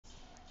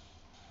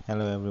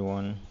Hello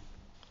everyone,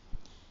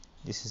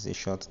 this is a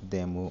short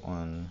demo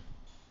on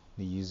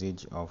the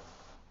usage of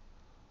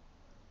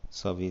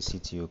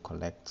SurveyCTO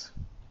Collect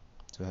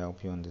to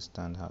help you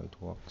understand how it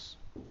works.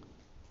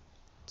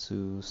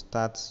 To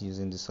start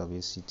using the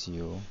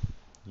SurveyCTO,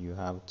 you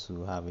have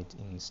to have it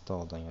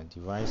installed on your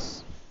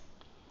device.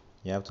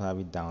 You have to have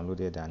it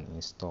downloaded and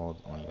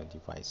installed on your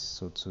device.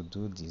 So to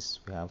do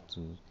this, we have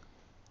to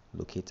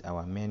locate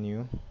our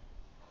menu,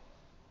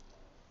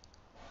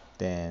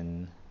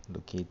 then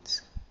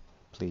locate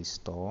Play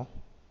Store.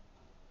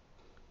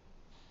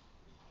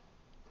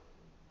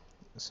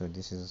 So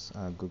this is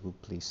our Google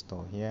Play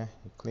Store here.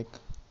 You click,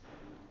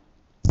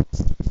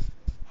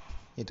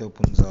 it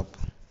opens up.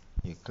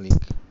 You click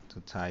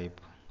to type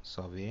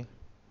SurveyCTO.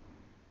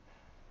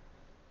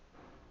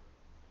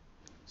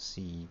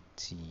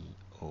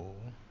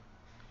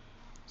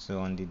 So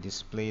on the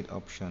displayed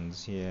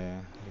options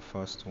here, the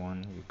first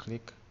one you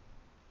click.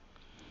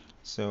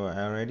 So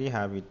I already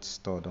have it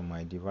stored on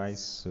my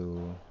device,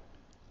 so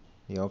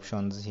the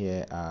options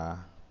here are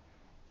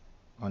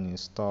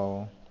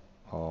uninstall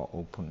or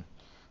open.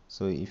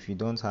 So if you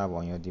don't have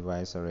on your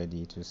device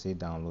already, it will say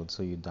download,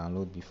 so you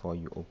download before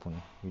you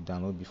open, you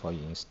download before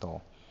you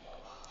install.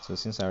 So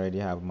since I already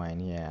have mine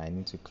here, I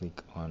need to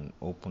click on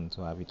open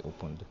to have it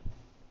opened.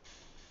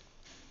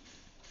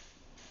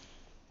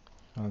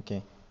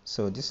 Okay,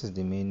 so this is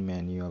the main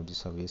menu of the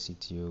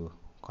SurveyCTO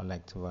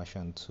Collect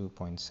version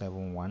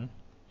 2.71.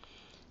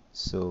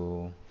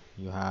 So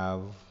you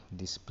have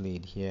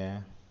displayed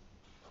here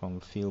from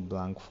fill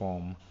blank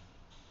form,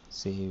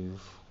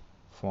 save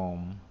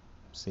form,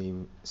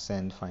 save,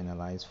 send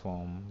finalized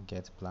form,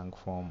 get blank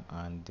form,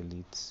 and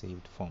delete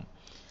saved form.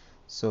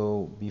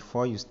 So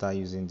before you start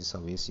using the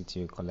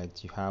SurveyCTO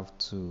Collect, you have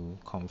to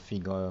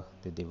configure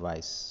the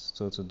device.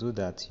 So to do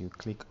that, you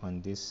click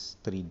on these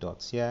three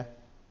dots here.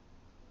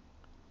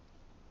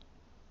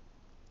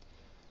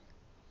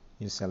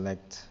 You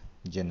select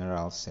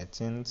general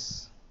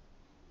settings.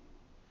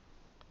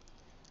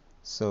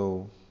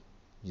 So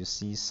you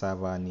see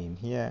server name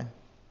here.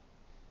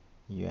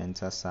 You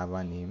enter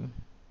server name,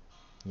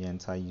 you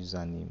enter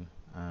username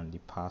and the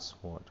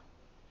password.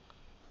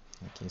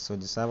 Okay, so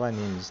the server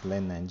name is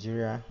Learn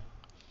Nigeria,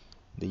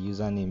 the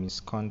username is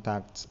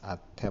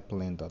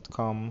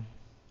contact@teplearn.com,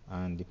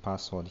 and the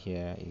password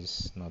here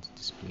is not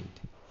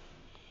displayed.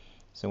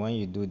 So when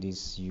you do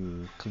this,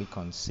 you click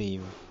on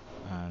save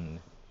and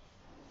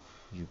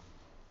you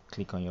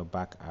click on your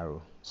back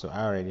arrow. So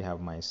I already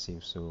have my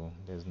save, so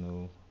there's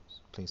no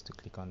place to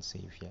click on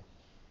save here.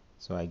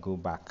 So I go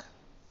back.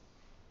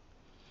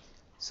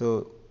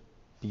 So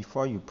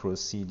before you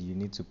proceed, you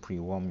need to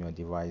pre-warm your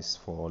device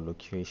for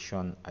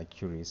location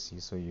accuracy.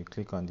 So you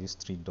click on these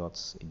three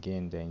dots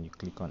again, then you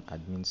click on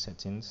admin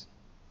settings.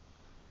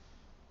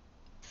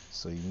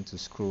 So you need to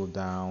scroll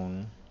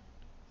down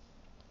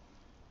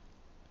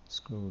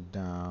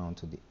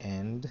to the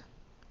end.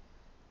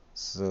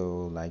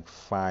 So like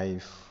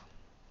 5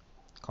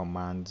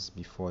 commands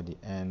before the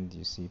end,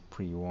 you see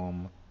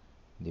pre-warm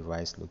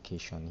device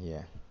location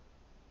here.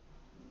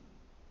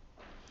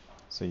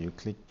 So you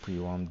click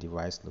pre-warm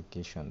device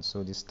location.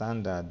 So the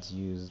standard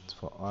used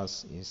for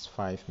us is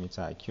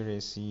 5-meter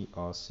accuracy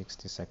or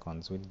 60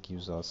 seconds, which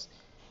gives us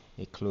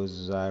a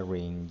closer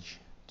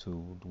range to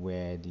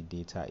where the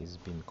data is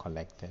being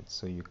collected.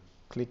 So you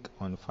click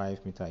on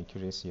 5-meter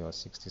accuracy or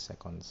 60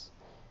 seconds,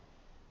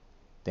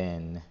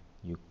 then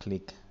you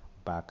click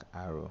back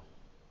arrow.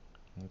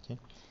 Okay,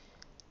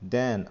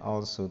 then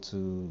also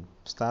to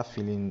start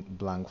filling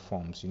blank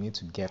forms, you need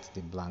to get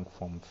the blank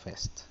form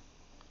first.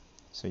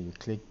 So you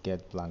click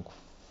get blank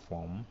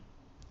form.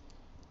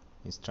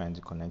 It's trying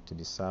to connect to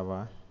the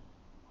server.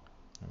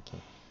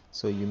 Okay,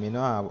 so you may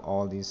not have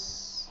all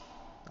these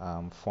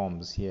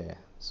forms here.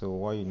 So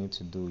what you need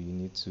to do, you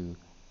need to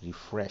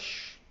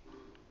refresh,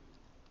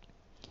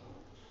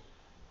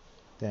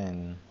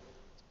 then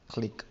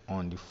click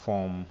on the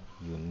form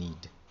you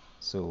need.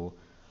 So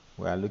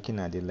we are looking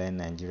at the Learn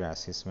Nigeria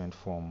assessment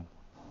form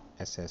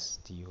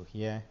SSDO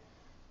here.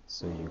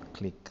 So you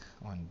click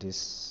on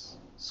this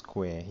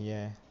square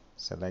here,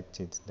 select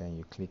it, then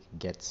you click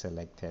get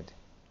selected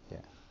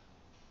here.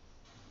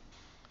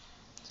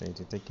 So it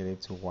will take a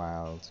little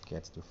while to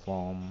get the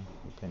form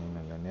depending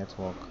on your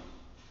network.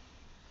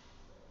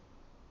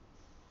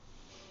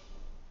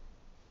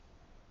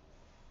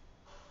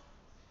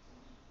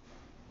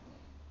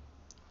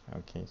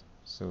 Okay,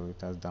 so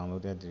it has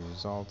downloaded the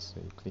results,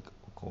 so you click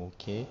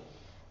OK.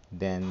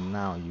 Then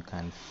now you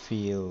can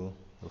fill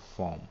the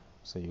form.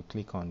 So you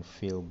click on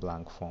fill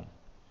blank form,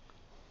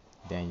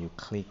 then you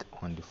click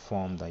on the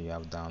form that you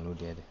have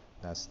downloaded.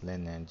 That's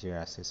Learn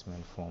Nigeria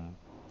assessment form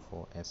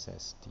for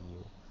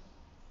SSDO.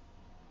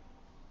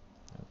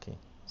 Okay,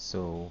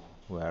 so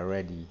we are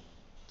ready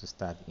to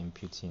start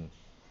inputting.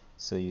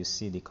 So you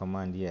see the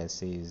command here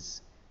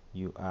says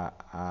you are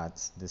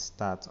at the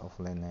start of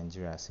Learn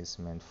Nigeria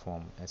assessment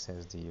form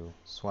SSDO.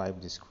 Swipe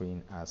the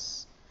screen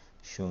as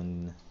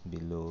shown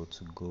below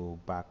to go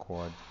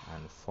backward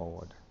and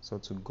forward. So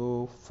to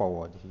go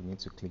forward, you need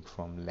to click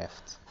from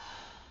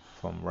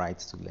right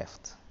to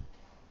left.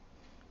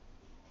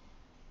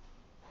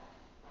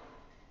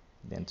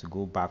 Then to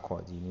go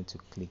backward, you need to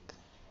click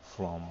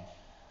from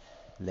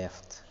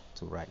left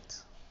to right.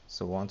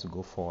 So we want to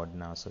go forward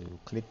now, so you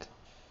click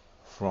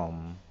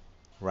from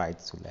right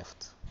to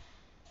left.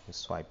 You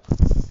swipe.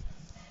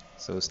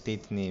 So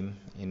state name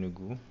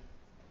Enugu.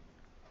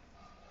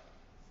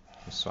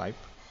 You swipe.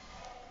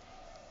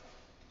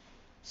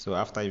 So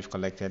after you've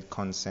collected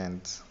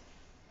consent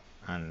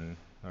and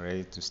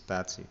ready to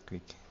start, you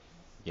click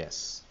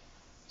yes.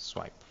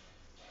 Swipe.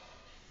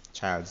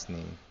 Child's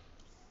name.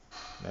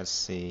 Let's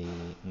say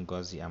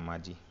Ngozi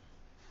Amadi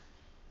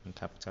in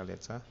capital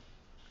letter.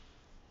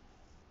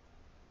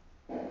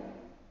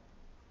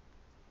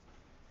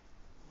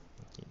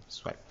 Okay,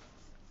 swipe.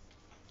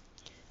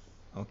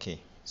 Okay,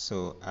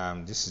 so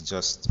this is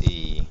just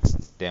a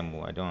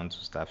demo. I don't want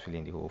to start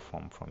filling the whole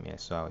form from here,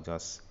 so I'll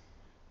just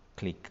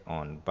click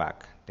on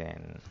back,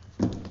 then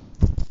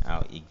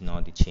I'll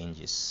ignore the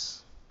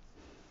changes.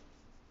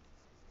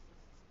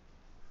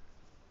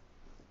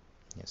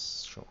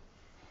 Yes, sure.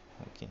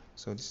 Okay,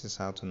 so this is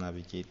how to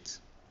navigate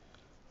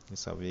the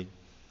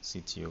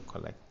SurveyCTO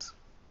Collect.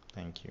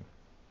 Thank you.